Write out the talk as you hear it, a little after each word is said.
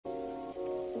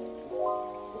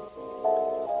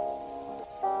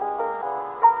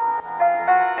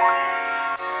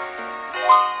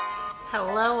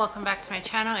to my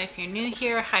channel. If you're new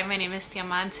here, hi, my name is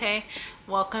Diamante.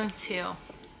 Welcome to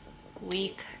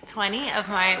week 20 of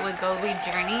my Wegovy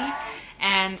journey.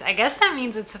 And I guess that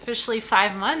means it's officially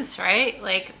 5 months, right?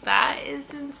 Like, that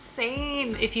is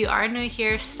insane. If you are new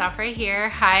here, stop right here.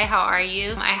 Hi, how are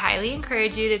you? I highly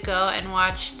encourage you to go and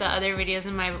watch the other videos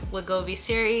in my Wegovy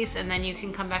series, and then you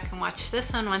can come back and watch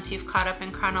this one once you've caught up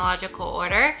in chronological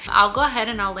order. I'll go ahead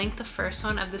and I'll link the first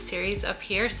one of the series up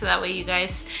here so that way you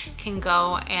guys can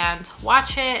go and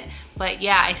watch it. But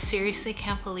yeah, I seriously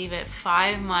can't believe it.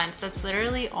 5 months. That's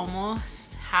literally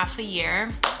almost half a year.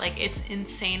 Like, it's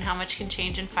insane how much can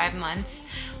change in 5 months.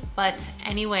 But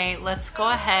anyway, let's go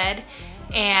ahead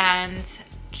and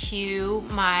cue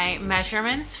my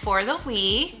measurements for the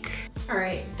week. All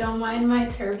right, don't mind my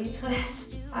turvy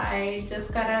twist. I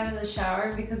just got out of the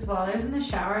shower because while I was in the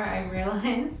shower, I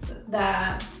realized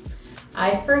that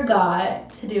I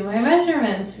forgot to do my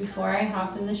measurements before I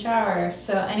hopped in the shower.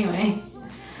 So anyway,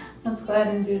 let's go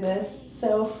ahead and do this.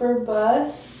 So for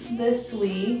bust this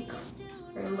week,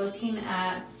 we're looking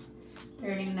at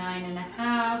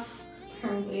 39.5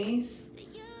 for waist.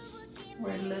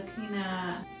 We're looking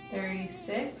at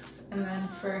 36. And then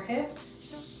for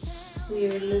hips, we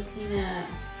are looking at,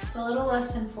 it's a little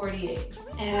less than 48.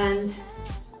 And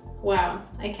wow,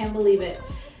 I can't believe it.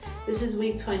 This is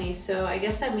week 20, so I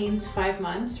guess that means 5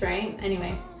 months, right?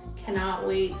 Anyway, cannot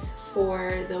wait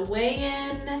for the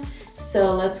weigh-in.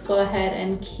 So let's go ahead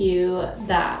and cue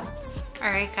that. All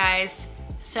right, guys.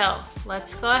 So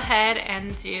let's go ahead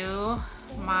and do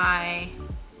my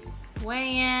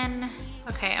weigh-in.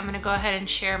 Okay, I'm gonna go ahead and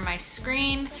share my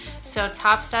screen. So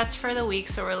top stats for the week.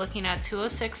 So we're looking at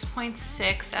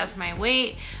 206.6 as my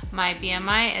weight. My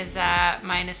BMI is at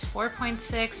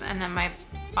 -4.6, and then my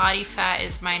body fat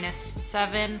is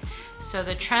 -7. So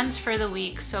the trends for the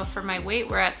week. So for my weight,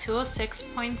 we're at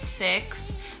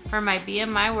 206.6. For my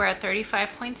BMI, we're at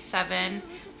 35.7.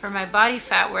 For my body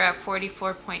fat, we're at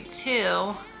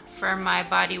 44.2. For my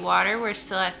body water, we're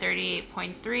still at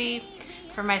 38.3.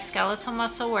 For my skeletal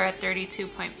muscle, we're at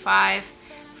 32.5.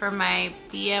 For my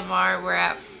BMR, we're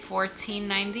at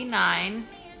 1499.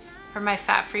 For my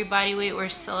fat-free body weight, we're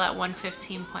still at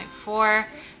 115.4.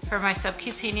 For my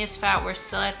subcutaneous fat, we're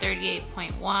still at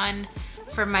 38.1.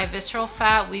 For my visceral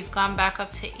fat, we've gone back up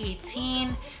to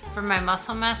 18. For my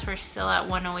muscle mass, we're still at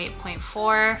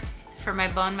 108.4. For my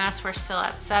bone mass, we're still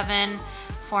at 7.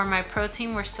 For my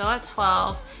protein, we're still at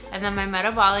 12. And then my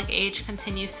metabolic age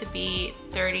continues to be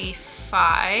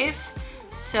 35.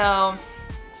 So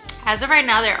as of right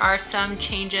now, there are some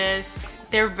changes.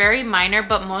 They're very minor,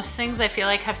 but most things I feel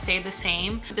like have stayed the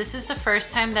same. This is the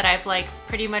first time that I've like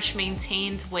pretty much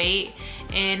maintained weight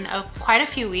in quite a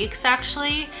few weeks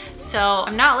actually. So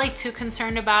I'm not like too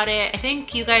concerned about it. I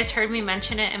think you guys heard me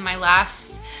mention it in my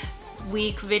last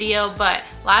week video, but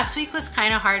last week was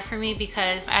kind of hard for me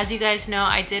because, as you guys know,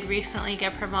 I did recently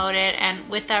get promoted, and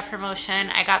with that promotion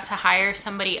I got to hire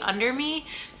somebody under me.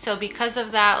 So because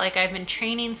of that, like, I've been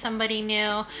training somebody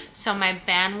new, so my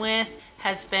bandwidth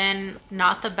has been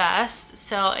not the best.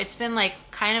 So it's been like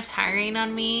kind of tiring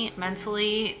on me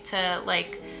mentally to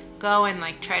like go and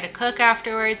like try to cook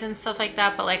afterwards and stuff like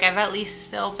that, but like I've at least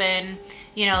still been,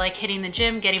 you know, like hitting the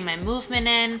gym, getting my movement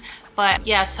in. But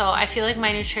yeah, so I feel like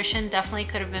my nutrition definitely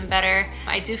could have been better.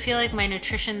 I do feel like my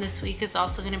nutrition this week is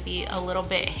also gonna be a little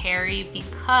bit hairy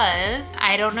because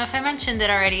I don't know if I mentioned it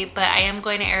already, but I am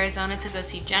going to Arizona to go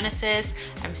see Genesis.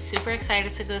 I'm super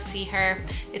excited to go see her.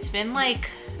 It's been like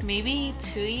maybe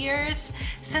 2 years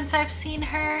since I've seen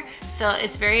her. So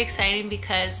it's very exciting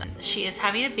because she is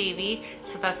having a baby.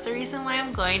 So that's the reason why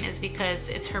I'm going, is because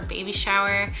it's her baby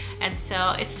shower. And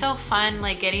so it's so fun,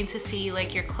 like getting to see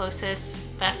like your closest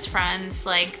best friends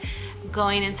like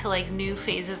going into like new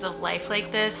phases of life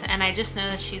like this. And I just know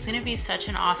that she's gonna be such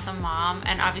an awesome mom,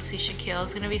 and obviously Shaquille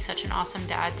is gonna be such an awesome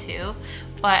dad too.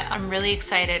 But I'm really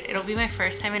excited. It'll be my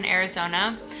first time in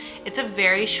Arizona. It's a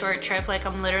very short trip. Like,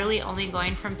 I'm literally only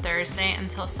going from Thursday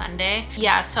until Sunday.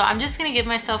 Yeah, so I'm just gonna give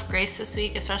myself grace this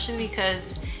week, especially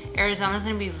because Arizona's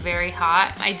gonna be very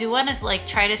hot. I do want to like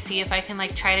try to see if I can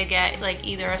like try to get like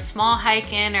either a small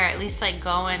hike in, or at least like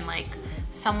go and like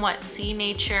somewhat see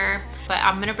nature. But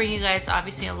I'm gonna bring you guys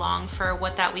obviously along for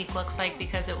what that week looks like,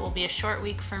 because it will be a short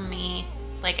week for me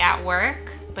like at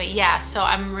work. But yeah, so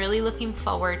I'm really looking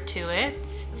forward to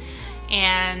it.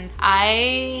 And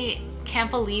I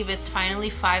can't believe it's finally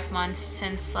 5 months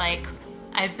since like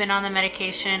I've been on the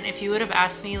medication. If you would have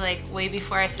asked me like way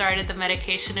before I started the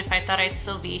medication if I thought I'd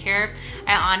still be here,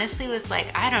 I honestly was like,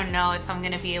 I don't know if I'm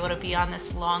gonna be able to be on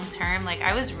this long term. Like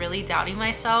I was really doubting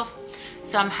myself.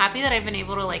 So I'm happy that I've been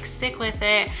able to like stick with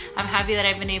it. I'm happy that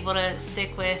I've been able to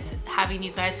stick with having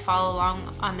you guys follow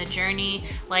along on the journey.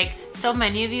 Like so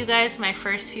many of you guys my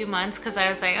first few months, because I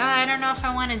was like, oh, I don't know if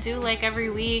I want to do like every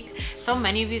week. So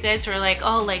many of you guys were like,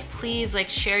 oh, like please like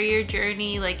share your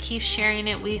journey, like keep sharing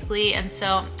it weekly. And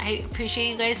so I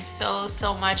appreciate you guys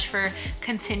so much for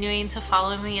continuing to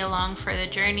follow me along for the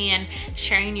journey and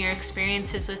sharing your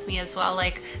experiences with me as well.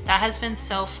 Like that has been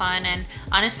so fun. And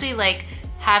honestly, like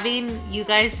having you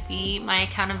guys be my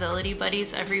accountability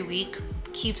buddies every week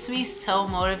keeps me so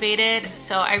motivated.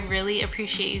 So I really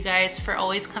appreciate you guys for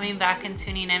always coming back and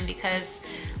tuning in, because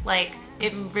like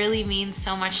it really means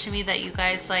so much to me that you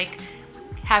guys like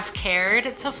have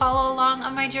cared to follow along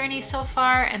on my journey so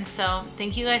far. And so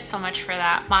thank you guys so much for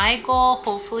that. My goal,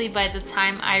 hopefully by the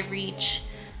time I reach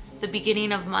the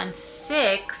beginning of month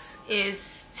 6,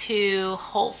 is to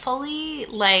hopefully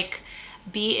like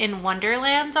be in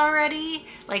Wonderland already.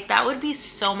 Like that would be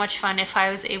so much fun if I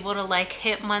was able to like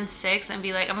hit month 6 and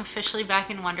be like, I'm officially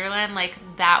back in Wonderland. Like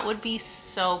that would be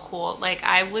so cool. Like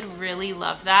I would really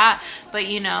love that. But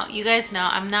you know, you guys know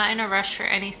I'm not in a rush for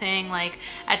anything. Like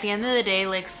at the end of the day,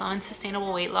 like slow and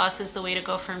sustainable weight loss is the way to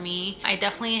go for me. I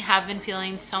definitely have been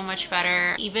feeling so much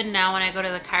better. Even now when I go to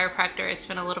the chiropractor, it's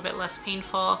been a little bit less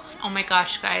painful. Oh my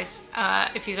gosh, guys,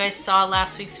 if you guys saw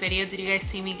last week's video, did you guys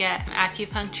see me get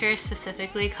acupuncture,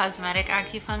 specifically cosmetic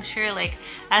acupuncture? Like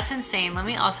that's insane. Let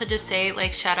me also just say,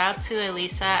 like, shout out to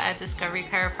Elisa at Discovery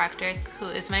Chiropractic, who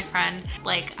is my friend.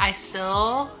 Like I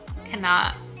still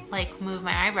cannot like move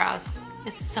my eyebrows.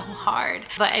 It's so hard.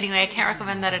 But anyway, I can't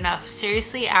recommend that enough.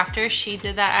 Seriously, after she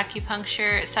did that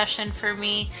acupuncture session for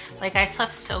me, like I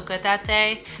slept so good that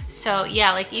day. So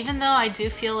yeah, like even though I do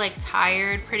feel like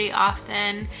tired pretty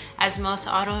often, as most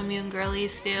autoimmune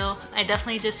girlies do, I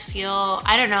definitely just feel,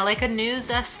 I don't know, like a new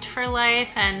zest for life.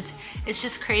 And it's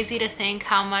just crazy to think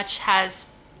how much has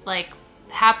like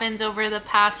happened over the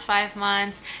past 5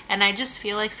 months, and I just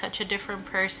feel like such a different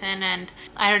person. And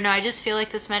I don't know, I just feel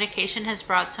like this medication has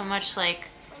brought so much like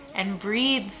and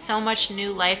breathed so much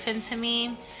new life into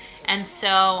me. And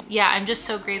so yeah, I'm just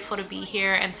so grateful to be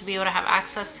here and to be able to have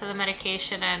access to the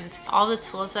medication and all the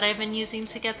tools that I've been using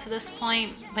to get to this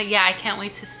point. But yeah, I can't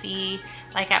wait to see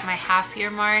like at my half-year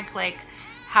mark like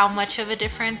how much of a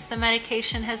difference the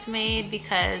medication has made,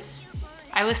 because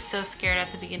I was so scared at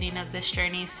the beginning of this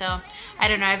journey. So I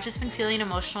don't know, I've just been feeling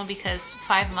emotional because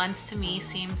 5 months to me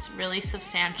seems really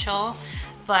substantial.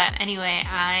 But anyway,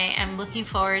 I am looking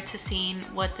forward to seeing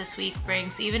what this week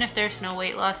brings. Even if there's no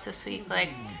weight loss this week, like,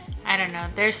 I don't know,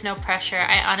 there's no pressure.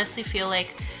 I honestly feel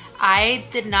like I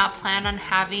did not plan on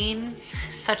having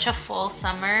such a full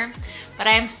summer, but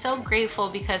I am so grateful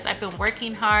because I've been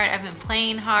working hard, I've been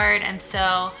playing hard, and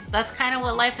so that's kind of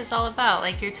what life is all about.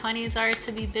 Like your 20s are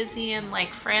to be busy and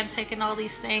like frantic and all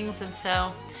these things, and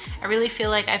so I really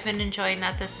feel like I've been enjoying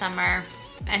that this summer.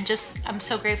 And just, I'm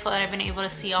so grateful that I've been able to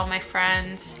see all my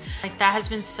friends. Like that has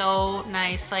been so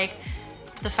nice. Like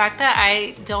the fact that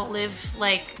I don't live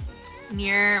like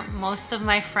near most of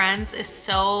my friends is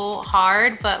so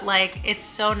hard, but like it's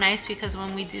so nice because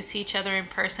when we do see each other in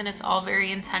person, it's all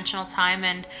very intentional time,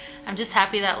 and I'm just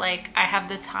happy that like I have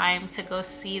the time to go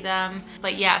see them.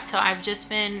 But yeah, so I've just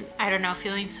been, I don't know,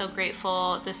 feeling so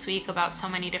grateful this week about so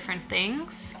many different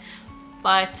things.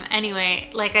 But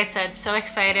anyway, like I said, so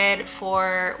excited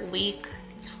for week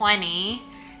 20.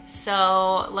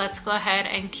 So let's go ahead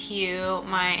and cue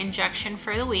my injection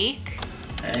for the week.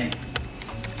 Hey.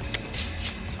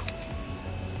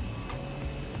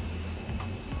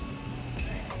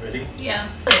 Ready? Yeah.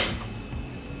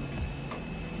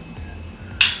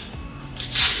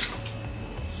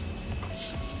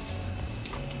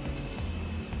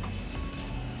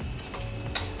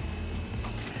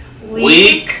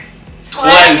 Week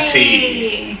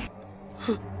 20.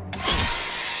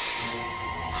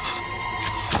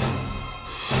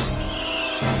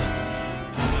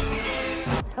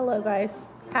 Hello guys,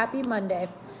 happy Monday.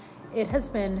 It has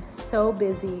been so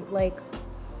busy, like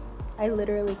I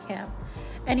literally can't.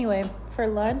 Anyway, for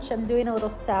lunch I'm doing a little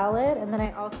salad, and then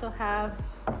I also have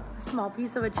a small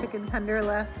piece of a chicken tender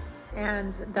left,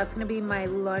 and that's gonna be my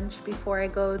lunch before I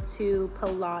go to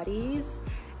Pilates.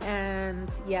 And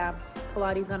yeah,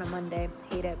 Pilates on a Monday,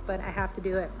 hate it, but I have to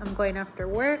do it. I'm going after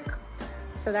work,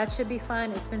 so that should be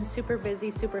fun. It's been super busy,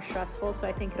 super stressful, so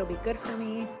I think it'll be good for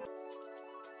me.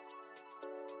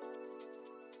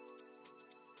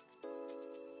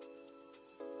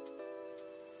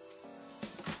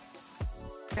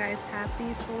 Guys,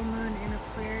 happy full moon in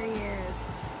Aquarius.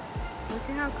 Look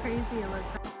at how crazy it looks.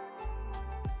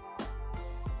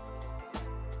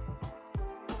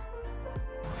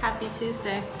 Happy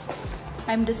Tuesday.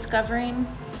 I'm discovering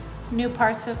new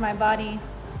parts of my body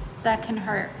that can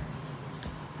hurt.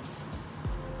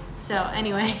 So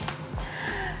anyway,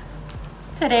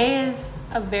 today is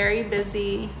a very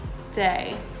busy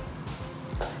day.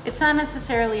 It's not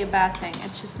necessarily a bad thing.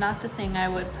 It's just not the thing I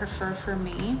would prefer for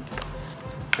me.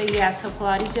 But yeah, so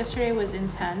Pilates yesterday was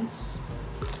intense.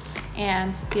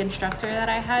 And the instructor that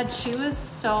I had, she was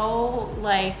so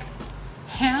like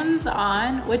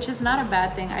hands-on, which is not a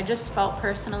bad thing. I just felt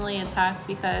personally attacked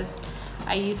because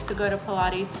I used to go to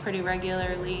Pilates pretty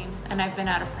regularly and I've been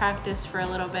out of practice for a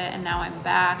little bit and now I'm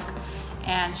back.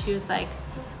 And she was like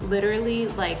literally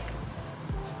like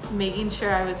making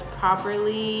sure I was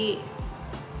properly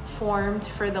formed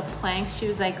for the plank. She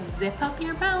was like, zip up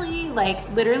your belly, like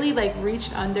literally like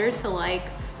reached under to like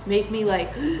make me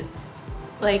like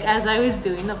as I was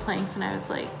doing the planks, and I was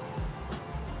like,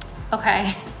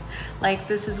 okay, like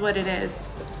this is what it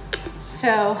is.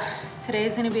 So today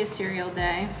is gonna be a cereal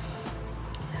day.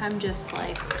 I'm just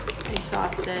like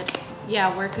exhausted.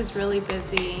 Yeah, work is really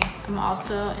busy. I'm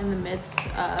also in the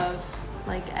midst of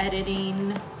like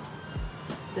editing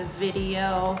the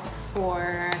video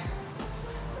for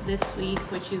this week,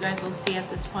 which you guys will see at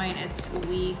this point. It's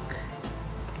week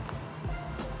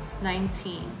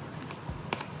 19.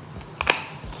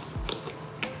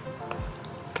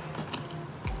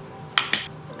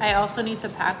 I also need to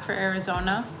pack for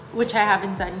Arizona, which I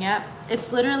haven't done yet.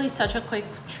 It's literally such a quick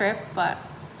trip, but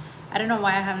I don't know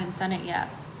why I haven't done it yet.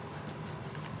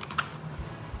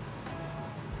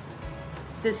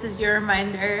 This is your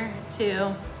reminder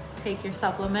to take your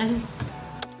supplements.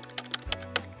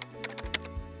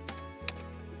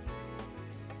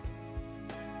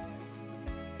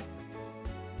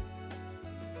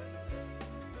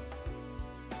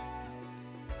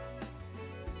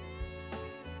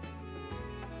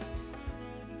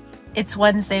 It's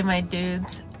Wednesday, my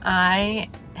dudes.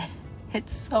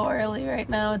 It's so early right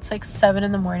now. It's like 7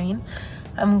 in the morning.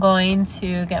 I'm going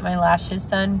to get my lashes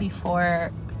done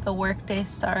before the workday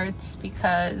starts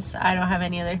because I don't have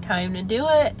any other time to do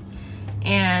it.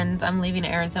 And I'm leaving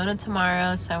Arizona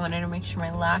tomorrow, so I wanted to make sure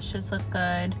my lashes look good.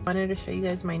 I wanted to show you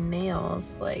guys my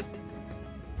nails. Like,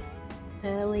 I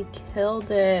really killed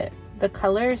it. The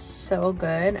color is so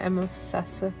good. I'm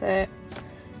obsessed with it.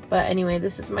 But anyway,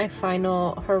 this is my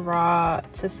final hurrah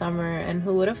to summer, and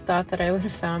who would have thought that I would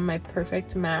have found my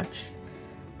perfect match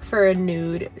for a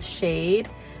nude shade.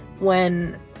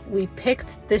 When we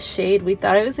picked this shade, we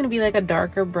thought it was going to be like a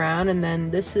darker brown, and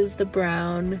then this is the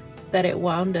brown that it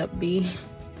wound up being.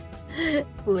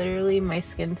 Literally my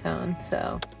skin tone,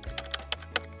 so.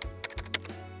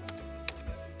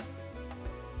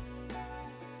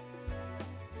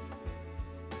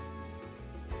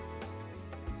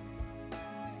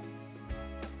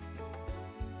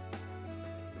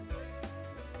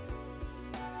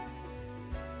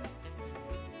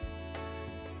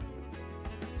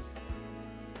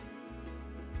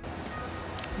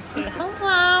 Say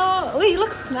hello. Wait, you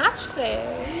look snatched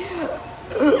today.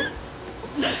 You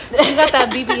got that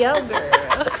BBL,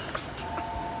 girl.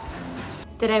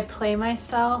 Did I play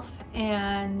myself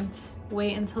and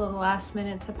wait until the last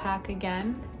minute to pack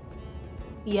again?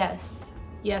 Yes.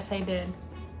 Yes, I did.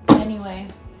 Anyway,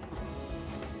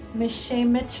 Miss Shay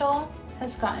Mitchell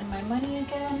has gotten my money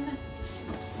again.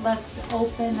 Let's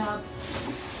open up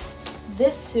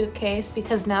this suitcase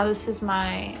because now this is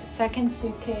my second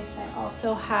suitcase. I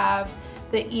also have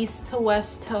the east to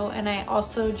west tote, and I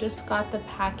also just got the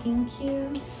packing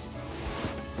cubes.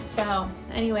 So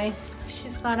anyway,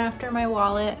 she's gone after my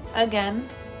wallet again.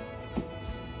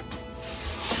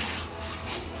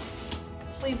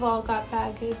 We've all got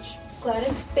baggage. Glad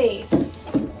it's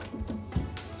base.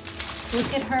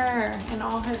 Look at her in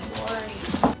all her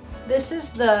glory. This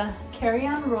is the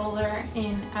carry-on roller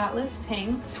in Atlas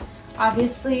Pink.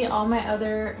 Obviously, all my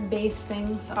other base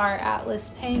things are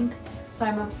Atlas Pink, so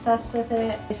I'm obsessed with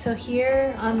it. So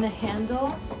here on the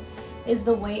handle is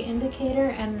the weight indicator,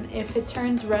 and if it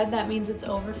turns red, that means it's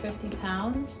over 50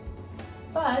 pounds.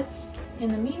 But in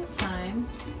the meantime,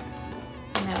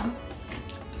 you know,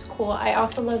 it's cool. I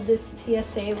also love this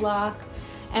TSA lock,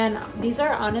 and these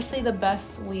are honestly the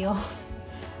best wheels.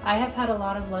 I have had a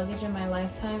lot of luggage in my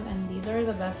lifetime, and these are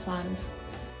the best ones.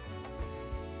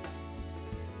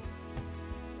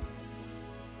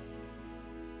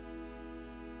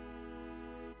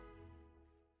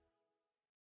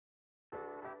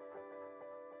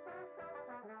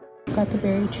 Got the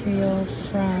berry trio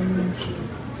from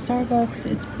Starbucks.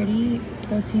 It's pretty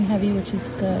protein heavy, which is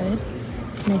good.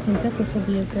 And I think that this will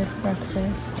be a good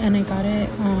breakfast. And I got it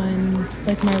on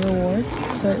like my rewards,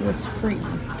 so it was free,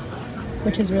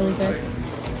 which is really good.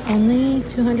 Only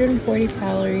 240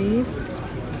 calories.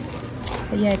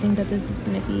 But yeah, I think that this is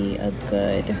gonna be a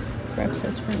good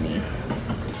breakfast for me.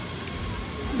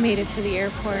 Made it to the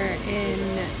airport in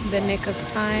the nick of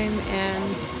time,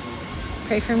 and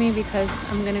pray for me because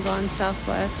I'm gonna go on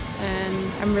Southwest,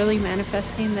 and I'm really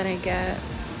manifesting that I get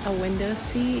a window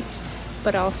seat,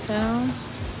 but also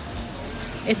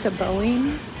it's a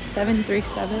Boeing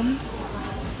 737.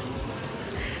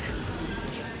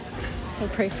 So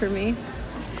pray for me.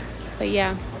 But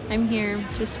yeah, I'm here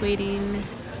just waiting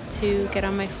to get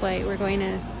on my flight. We're going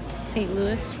to St.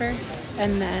 Louis first,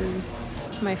 and then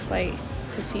my flight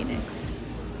to Phoenix.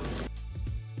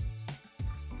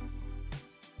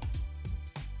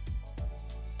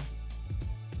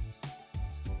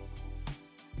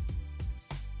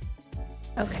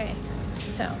 Okay,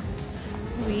 so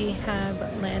we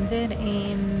have landed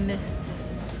in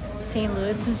St.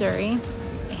 Louis, Missouri,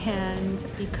 and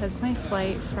because my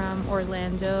flight from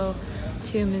Orlando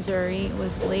to Missouri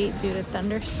was late due to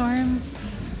thunderstorms,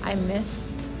 I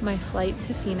missed my flight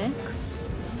to Phoenix,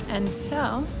 and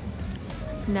so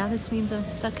now this means I'm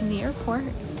stuck in the airport,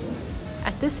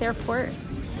 at this airport,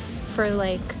 for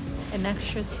like an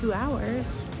extra 2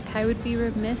 hours. I would be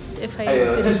remiss if I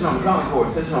didn't. Attention on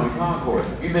concourse, attention on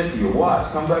concourse. If you're missing your watch,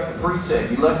 come back to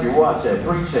pre-check. You left your watch at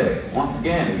pre-check. Once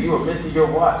again, if you are missing your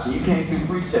watch and you came through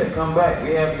pre-check, come back.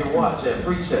 We have your watch at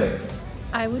pre-check.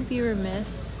 I would be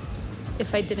remiss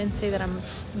if I didn't say that I'm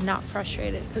not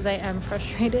frustrated, because I am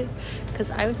frustrated, because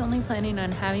I was only planning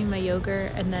on having my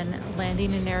yogurt and then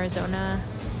landing in Arizona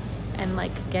and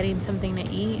like getting something to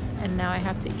eat, and now I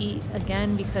have to eat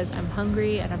again because I'm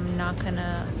hungry and I'm not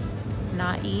gonna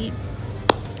not eat.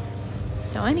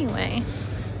 So anyway,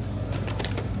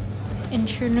 in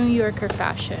true New Yorker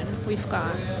fashion, we've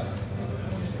got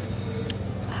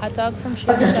a hot dog from Shake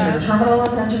Attention in Shack. the terminal,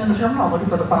 attention in the terminal. Looking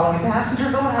for the following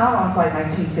passenger going out on flight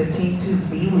 1915 to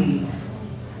Beeley,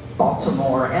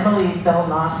 Baltimore. Emily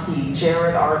Belnoski,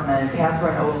 Jared Ardman,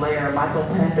 Catherine O'Lear, Michael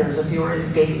Penders. If you are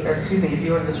in gate, or excuse me, if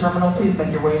you are in the terminal, please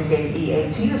make your way to gate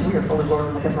E18 as we are fully boarded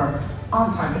and looking for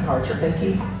on-time departure. Thank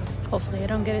you. Hopefully I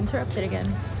don't get interrupted again.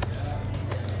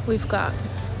 We've got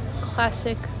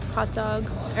classic hot dog,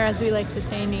 or as we like to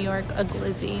say in New York, a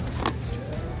glizzy.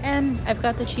 And I've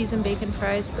got the cheese and bacon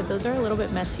fries, but those are a little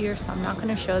bit messier, so I'm not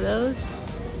gonna show those.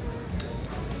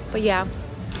 But yeah,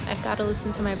 I've gotta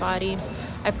listen to my body.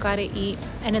 I've gotta eat.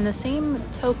 And in the same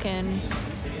token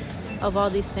of all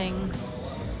these things,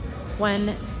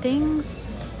 when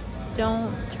things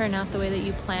don't turn out the way that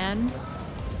you plan,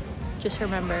 just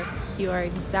remember, you are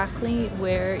exactly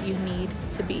where you need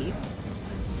to be.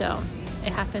 So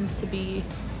it happens to be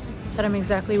that I'm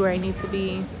exactly where I need to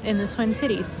be in the Twin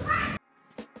Cities.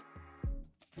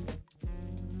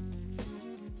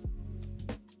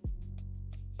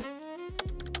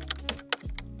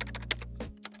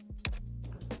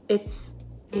 It's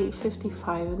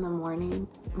 8:55 in the morning.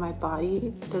 My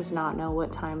body does not know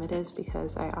what time it is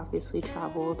because I obviously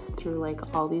traveled through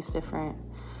like all these different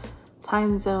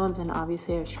time zones, and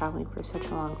obviously I was traveling for such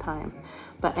a long time.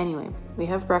 But anyway, we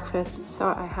have breakfast.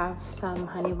 So I have some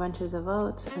honey bunches of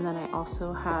oats, and then I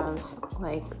also have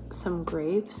like some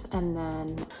grapes, and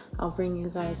then I'll bring you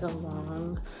guys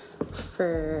along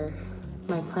for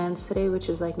my plans today, which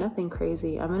is like nothing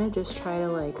crazy. I'm gonna just try to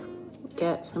like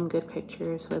get some good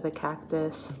pictures with a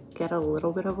cactus, get a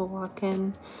little bit of a walk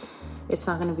in. It's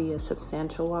not gonna be a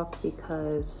substantial walk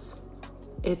because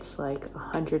it's like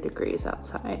 100 degrees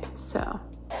outside. So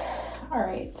all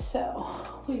right, so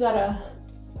we gotta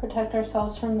protect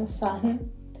ourselves from the sun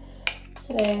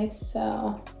today,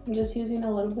 so I'm just using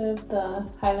a little bit of the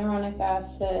hyaluronic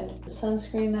acid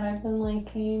sunscreen that I've been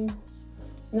liking,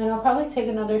 and then I'll probably take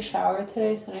another shower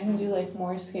today so I can do like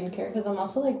more skincare, because I'm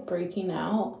also like breaking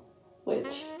out,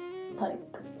 which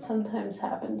like sometimes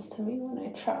happens to me when I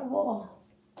travel.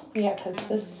 Yeah, because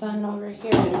this sun over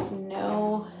here is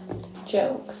no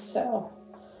joke, so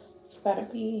gotta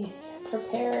be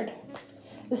prepared.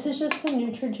 This is just the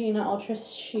Neutrogena Ultra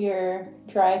Sheer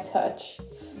Dry Touch.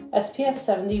 SPF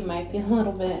 70 might be a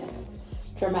little bit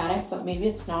dramatic, but maybe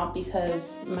it's not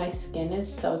because my skin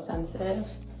is so sensitive.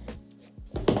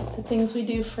 The things we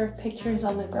do for pictures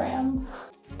on the gram.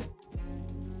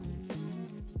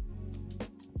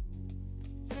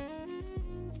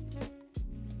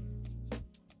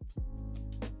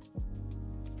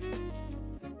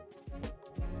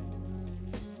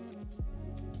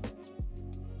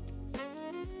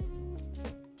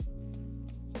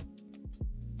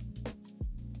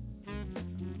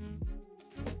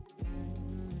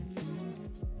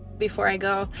 before I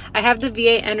go. I have the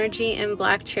V8 Energy in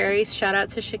black cherries. Shout out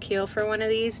to Shaquille for one of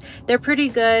these. They're pretty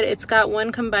good. It's got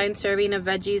 1 combined serving of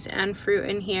veggies and fruit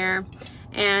in here,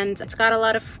 and it's got a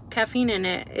lot of caffeine in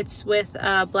it. It's with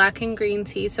black and green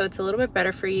tea, so it's a little bit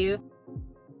better for you.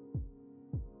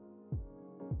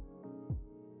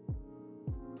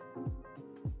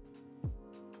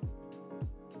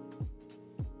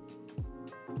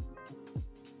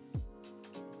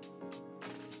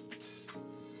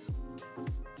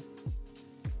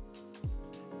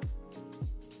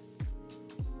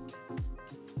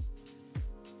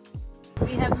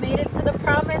 We have made it to the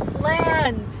promised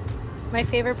land. My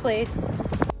favorite place.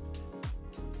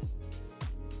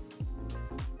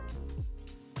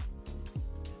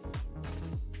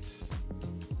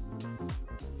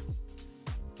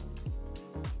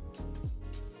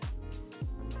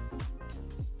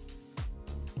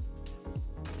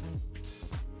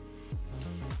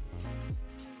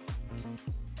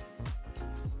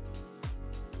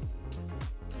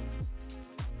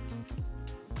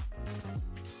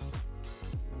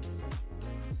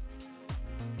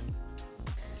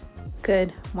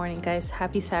 Good morning, guys.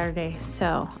 Happy Saturday.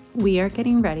 So we are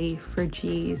getting ready for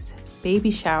G's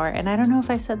baby shower, and I don't know if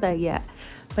I said that yet,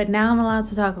 but now I'm allowed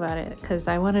to talk about it because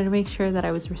I wanted to make sure that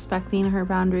I was respecting her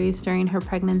boundaries during her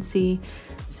pregnancy.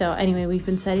 So anyway, we've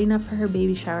been setting up for her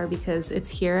baby shower because it's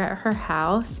here at her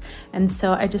house, and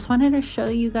so I just wanted to show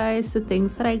you guys the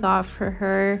things that I got for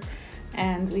her,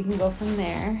 and we can go from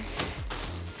there.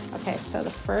 Okay, so the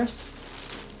first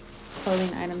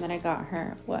clothing item that I got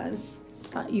her was,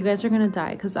 you guys are gonna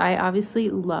die because I obviously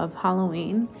love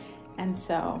Halloween, and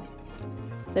so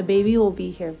the baby will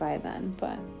be here by then,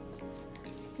 but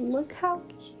look how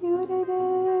cute it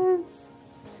is.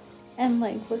 And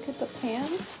like, look at the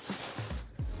pants.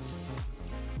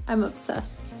 I'm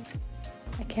obsessed.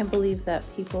 I can't believe that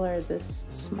people are this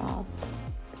small.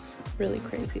 It's really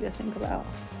crazy to think about.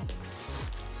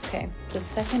 Okay, the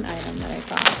second item that I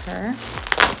got her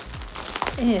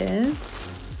is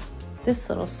this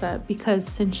little set, because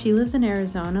since she lives in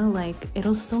Arizona, like,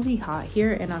 it'll still be hot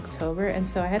here in October, and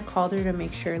so I had called her to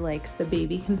make sure like the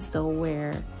baby can still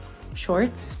wear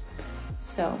shorts.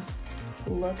 So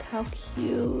look how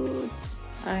cute.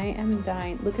 I am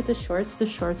dying. Look at the shorts. The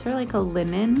shorts are like a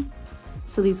linen,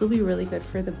 so these will be really good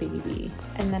for the baby.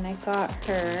 And then I got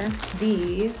her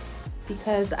these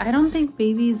because I don't think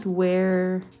babies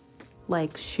wear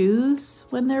like shoes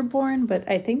when they're born, but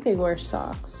I think they wear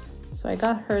socks. So I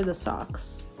got her the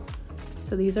socks.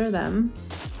 So these are them.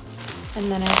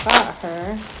 And then I got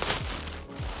her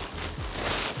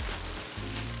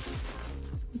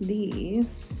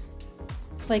these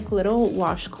like little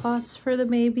washcloths for the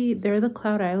baby. They're the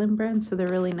Cloud Island brand, so they're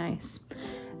really nice.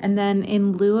 And then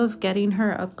in lieu of getting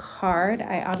her a card,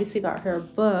 I obviously got her a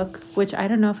book, which I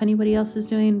don't know if anybody else is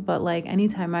doing, but like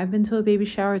anytime I've been to a baby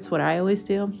shower, it's what I always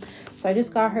do. So I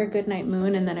just got her Goodnight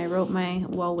Moon, and then I wrote my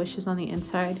well wishes on the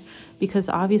inside because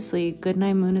obviously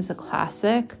Goodnight Moon is a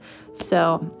classic.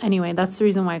 So anyway, that's the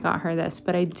reason why I got her this,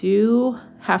 but I do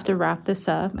have to wrap this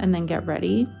up and then get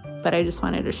ready. But I just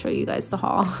wanted to show you guys the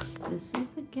haul. This is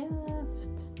the gift.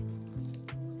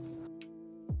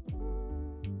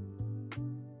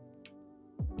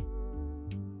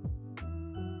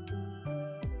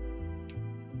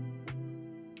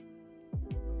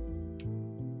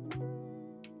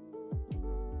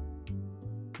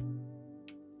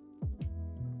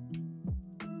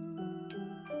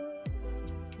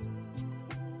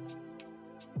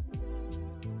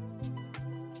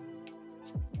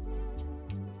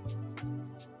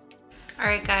 All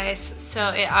right, guys, so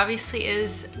it obviously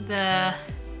is the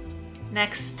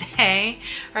next day,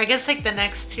 or I guess like the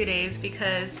next 2 days,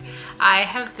 because I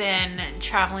have been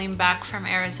traveling back from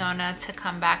Arizona to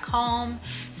come back home.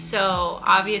 So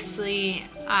obviously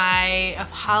I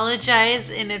apologize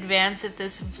in advance if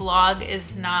this vlog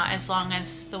is not as long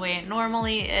as the way it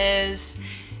normally is,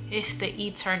 if the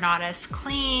eats are not as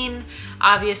clean.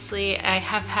 Obviously I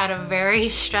have had a very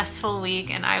stressful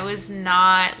week, and I was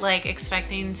not like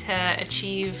expecting to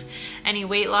achieve any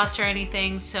weight loss or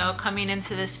anything. So coming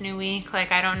into this new week,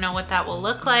 like, I don't know what that will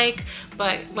look like,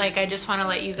 but like, I just want to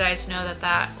let you guys know that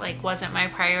that like wasn't my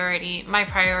priority. My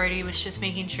priority was just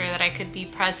making sure that I could be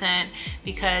present,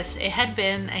 because it had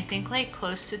been, I think, like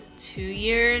close to 2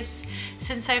 years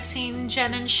since I've seen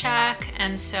Jen and Shaq,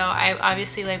 and so I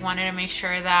obviously like wanted to make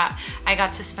sure that I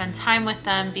got to spend time with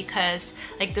them, because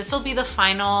like this will be the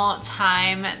final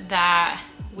time that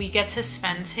we get to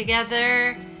spend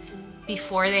together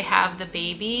before they have the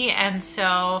baby. And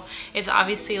so it's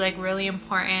obviously like really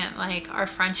important, like our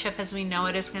friendship as we know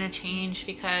it is going to change,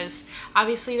 because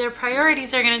obviously their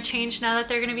priorities are going to change now that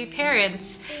they're going to be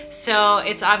parents. So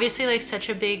it's obviously like such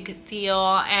a big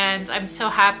deal, and I'm so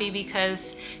happy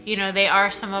because, you know, they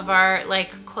are some of our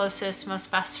like closest,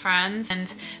 most best friends,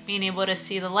 and being able to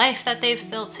see the life that they've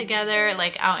built together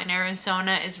like out in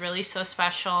Arizona is really so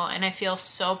special. And I feel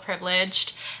so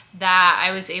privileged that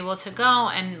I was able to go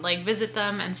and like visit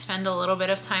them and spend a little bit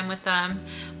of time with them.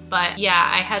 But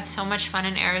yeah, I had so much fun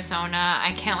in Arizona.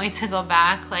 I can't wait to go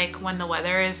back like when the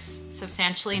weather is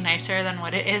substantially nicer than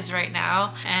what it is right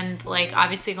now, and like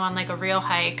obviously go on like a real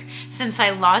hike. Since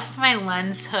I lost my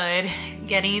lens hood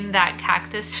getting that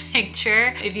cactus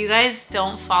picture, if you guys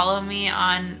don't follow me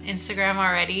on Instagram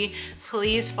already,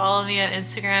 please follow me on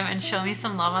Instagram and show me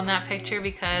some love on that picture,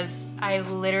 because I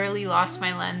literally lost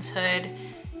my lens hood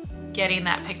getting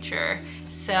that picture.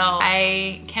 So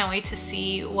I can't wait to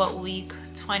see what week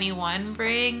 21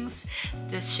 brings.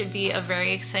 This should be a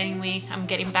very exciting week. I'm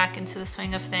getting back into the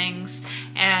swing of things,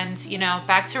 and you know,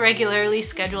 back to regularly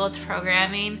scheduled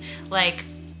programming. Like,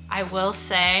 I will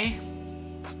say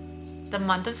the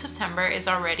month of September is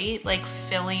already like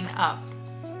filling up.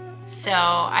 So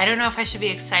I don't know if I should be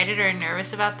excited or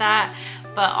nervous about that,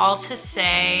 but all to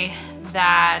say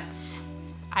that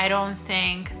I don't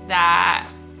think that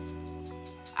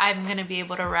I'm gonna be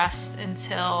able to rest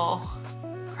until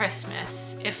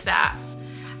Christmas, if that.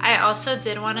 I also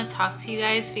did want to talk to you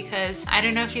guys because I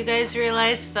don't know if you guys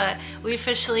realized, but we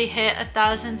officially hit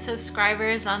 1,000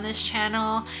 subscribers on this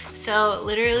channel. So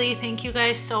literally thank you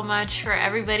guys so much for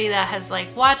everybody that has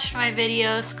like watched my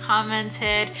videos,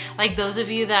 commented, like those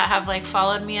of you that have like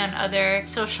followed me on other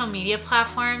social media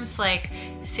platforms. Like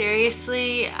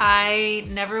seriously, I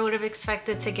never would have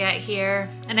expected to get here.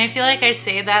 And I feel like I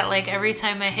say that like every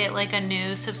time I hit like a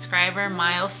new subscriber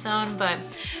milestone, but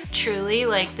truly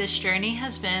like this journey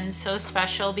has been so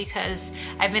special because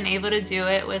I've been able to do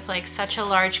it with like such a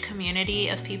large community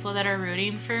of people that are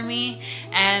rooting for me.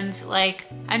 And like,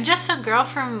 I'm just a girl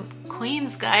from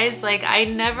Queens, guys. Like I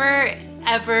never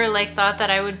ever like thought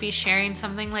that I would be sharing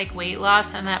something like weight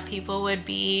loss and that people would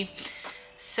be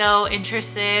so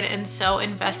interested and so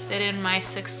invested in my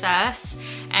success.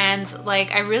 And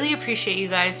like I really appreciate you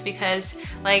guys, because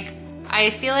like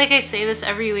I feel like I say this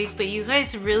every week, but you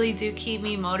guys really do keep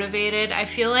me motivated. I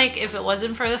feel like if it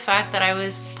wasn't for the fact that I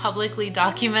was publicly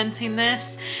documenting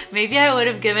this, maybe I would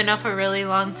have given up a really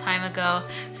long time ago.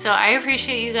 So I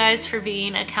appreciate you guys for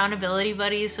being accountability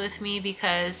buddies with me,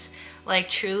 because like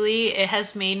truly it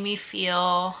has made me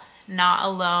feel not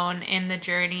alone in the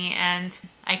journey. And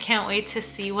I can't wait to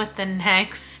see what the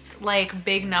next like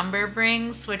big number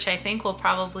brings, which I think will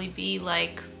probably be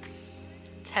like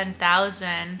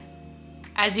 10,000.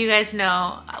 As you guys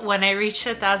know, when I reached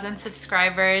 1,000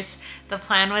 subscribers, the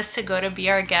plan was to go to be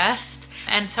our guest.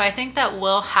 And so I think that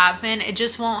will happen. It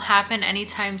just won't happen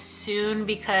anytime soon,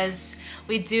 because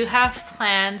we do have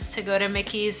plans to go to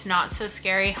Mickey's Not So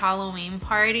Scary Halloween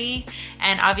party.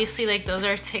 And obviously like those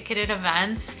are ticketed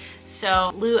events.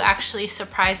 So Lou actually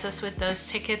surprised us with those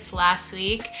tickets last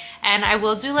week. And I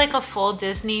will do like a full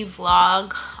Disney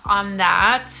vlog on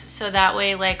that. So that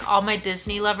way like all my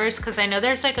Disney lovers, because I know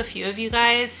there's like a few of you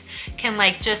guys, can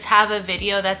like just have a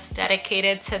video that's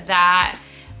dedicated to that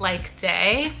like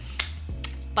day.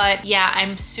 But yeah,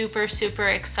 I'm super, super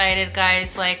excited,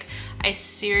 guys. Like I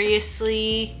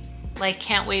seriously like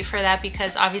can't wait for that,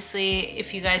 because obviously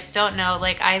if you guys don't know,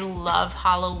 like I love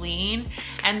Halloween.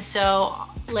 And so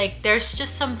like there's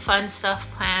just some fun stuff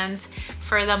planned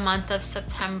for the month of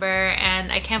September,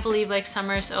 and I can't believe like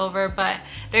summer's over, but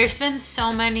there's been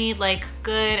so many like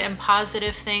good and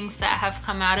positive things that have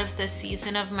come out of this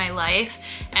season of my life.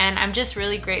 And I'm just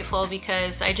really grateful,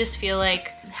 because I just feel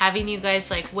like having you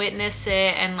guys like witness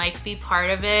it and like be part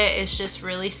of it is just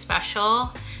really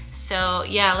special. So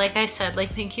yeah, like I said,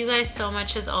 like thank you guys so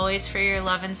much as always for your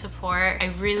love and support.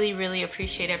 I really, really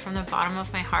appreciate it from the bottom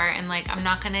of my heart. And like I'm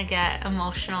not gonna get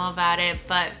emotional about it,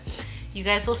 but you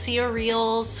guys will see your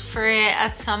reels for it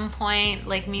at some point,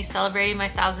 like me celebrating my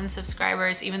 1,000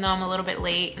 subscribers, even though I'm a little bit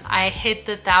late. I hit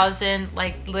the 1,000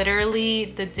 like literally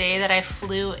the day that I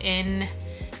flew in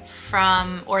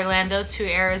from Orlando to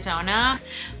Arizona,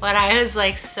 but I was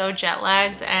like so jet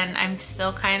lagged, and I'm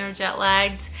still kind of jet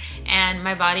lagged, and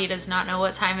my body does not know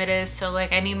what time it is. So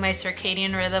like I need my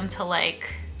circadian rhythm to like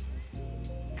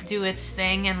do its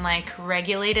thing and like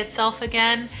regulate itself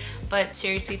again. But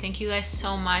seriously, thank you guys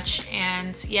so much.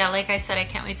 And yeah, like I said, I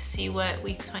can't wait to see what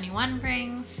week 21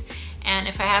 brings. And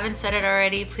if I haven't said it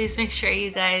already, please make sure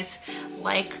you guys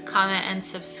like, comment, and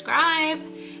subscribe.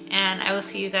 And I will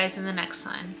see you guys in the next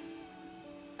one.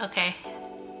 Okay,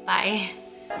 bye.